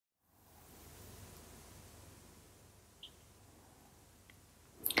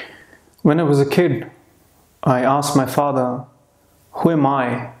When I was a kid, I asked my father, "Who am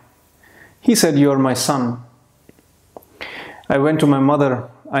I?" He said, "You are my son." I went to my mother.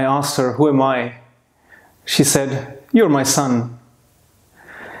 I asked her, "Who am I?" She said, "You're my son."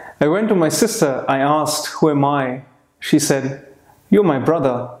 I went to my sister. I asked, "Who am I?" She said, "You're my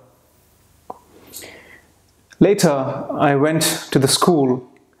brother." Later, I went to the school.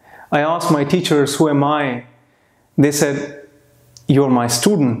 I asked my teachers, "Who am I?" They said, "You're my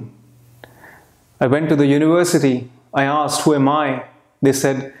student." I went to the university. I asked, "Who am I?" They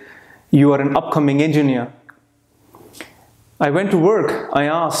said, "You are an upcoming engineer." I went to work. I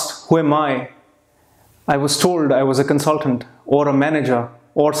asked, "Who am I?" I was told I was a consultant or a manager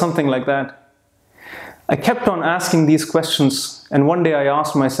or something like that. I kept on asking these questions, and one day I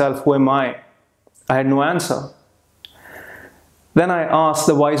asked myself, "Who am I?" I had no answer. Then I asked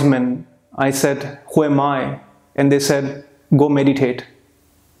the wise men. I said, "Who am I?" And they said, "Go meditate."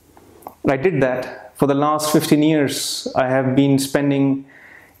 I did that. For the last 15 years, I have been spending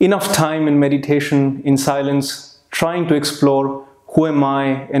enough time in meditation, in silence, trying to explore who am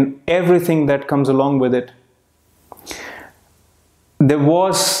I and everything that comes along with it. There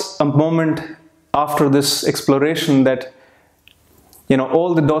was a moment after this exploration that,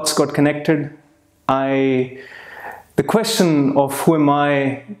 all the dots got connected. The question of who am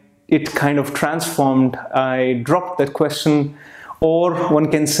I, it kind of transformed. I dropped that question, or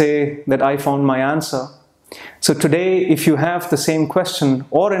one can say that I found my answer. So today, if you have the same question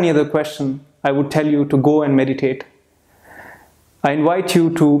or any other question, I would tell you to go and meditate. I invite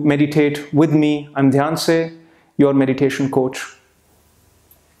you to meditate with me. I'm Dhyanse, your meditation coach.